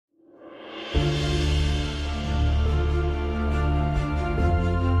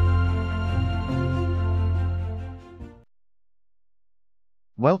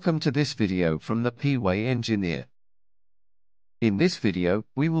Welcome to this video from the P-Way Engineer. In this video,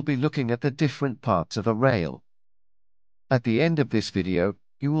 we will be looking at the different parts of a rail. At the end of this video,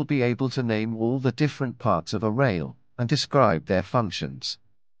 you will be able to name all the different parts of a rail and describe their functions.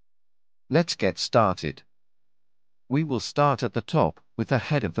 Let's get started. We will start at the top with the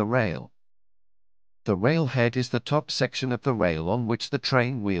head of the rail. The rail head is the top section of the rail on which the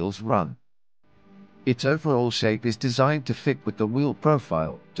train wheels run. Its overall shape is designed to fit with the wheel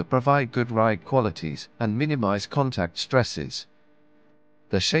profile to provide good ride qualities and minimize contact stresses.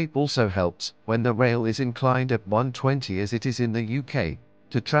 The shape also helps, when the rail is inclined at 120 as it is in the UK,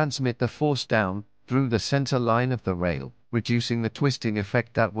 to transmit the force down through the center line of the rail, reducing the twisting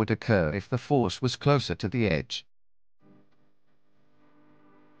effect that would occur if the force was closer to the edge.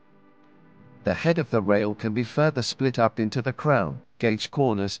 The head of the rail can be further split up into the crown, gauge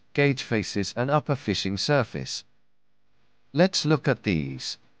corners, gauge faces and upper fishing surface. Let's look at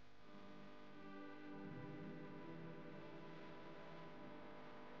these.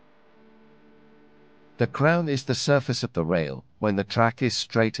 The crown is the surface of the rail, when the track is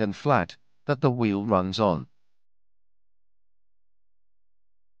straight and flat, that the wheel runs on.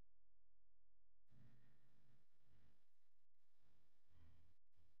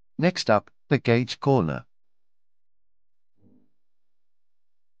 Next up, the gauge corner.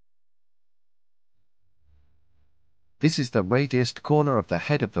 This is the radiused corner of the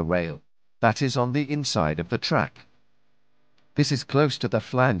head of the rail, that is on the inside of the track. This is close to the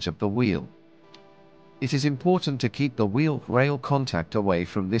flange of the wheel. It is important to keep the wheel-rail contact away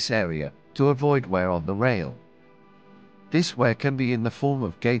from this area to avoid wear on the rail. This wear can be in the form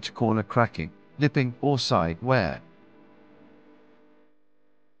of gauge corner cracking, lipping or side wear.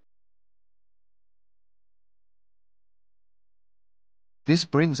 This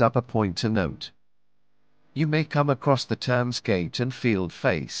brings up a point to note. You may come across the terms gauge and field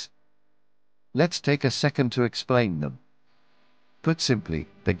face. Let's take a second to explain them. Put simply,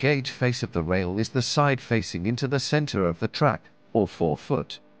 the gauge face of the rail is the side facing into the center of the track, or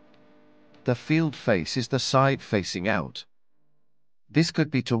forefoot. The field face is the side facing out. This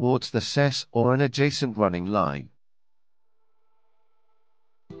could be towards the cess or an adjacent running line.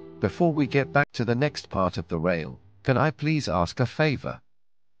 Before we get back to the next part of the rail, can I please ask a favor?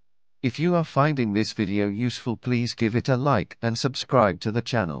 If you are finding this video useful, please give it a like and subscribe to the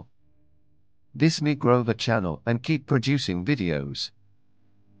channel. This may grow the channel and keep producing videos.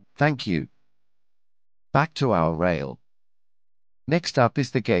 Thank you. Back to our rail. Next up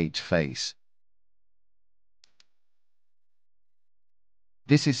is the gauge face.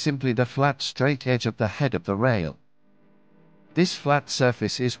 This is simply the flat straight edge of the head of the rail. This flat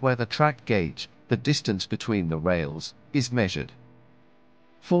surface is where the track gauge, the distance between the rails, is measured.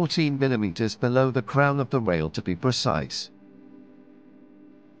 14 mm below the crown of the rail to be precise.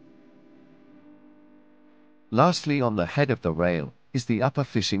 Lastly, on the head of the rail, is the upper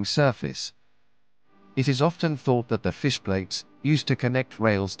fishing surface. It is often thought that the fish plates, used to connect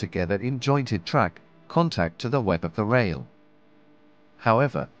rails together in jointed track, contact to the web of the rail.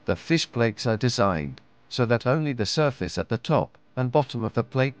 However, the fish plates are designed so that only the surface at the top and bottom of the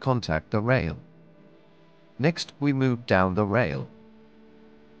plate contact the rail. Next, we move down the rail.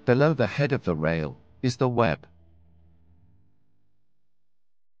 Below the head of the rail is the web.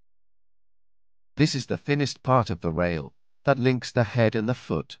 This is the thinnest part of the rail that links the head and the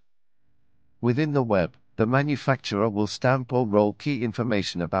foot. Within the web, the manufacturer will stamp or roll key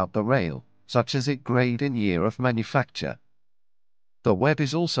information about the rail, such as its grade and year of manufacture. The web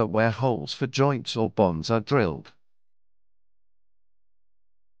is also where holes for joints or bonds are drilled.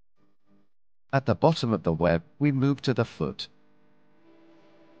 At the bottom of the web, we move to the foot.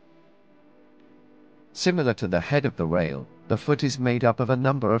 Similar to the head of the rail, the foot is made up of a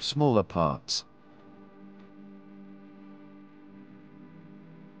number of smaller parts.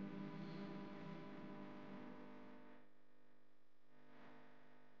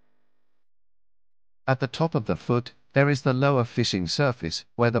 At the top of the foot, there is the lower fishing surface,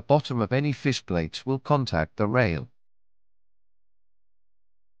 where the bottom of any fish plates will contact the rail.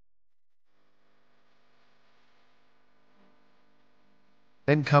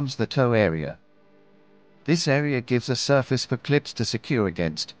 Then comes the toe area. This area gives a surface for clips to secure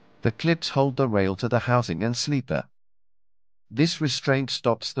against. The clips hold the rail to the housing and sleeper. This restraint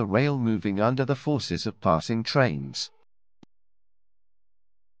stops the rail moving under the forces of passing trains.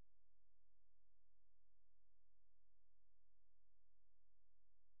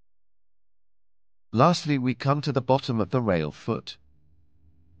 Lastly, we come to the bottom of the rail foot.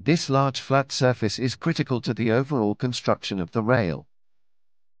 This large flat surface is critical to the overall construction of the rail.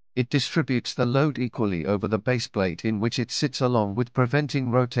 It distributes the load equally over the base plate in which it sits, along with preventing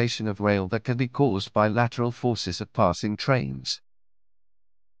rotation of rail that can be caused by lateral forces of passing trains.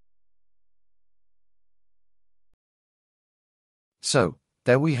 So,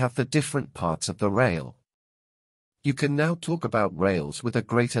 there we have the different parts of the rail. You can now talk about rails with a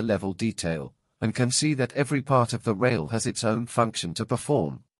greater level detail, and can see that every part of the rail has its own function to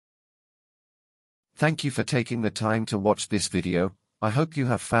perform. Thank you for taking the time to watch this video. I hope you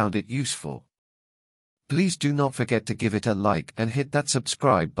have found it useful. Please do not forget to give it a like and hit that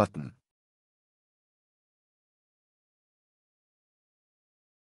subscribe button.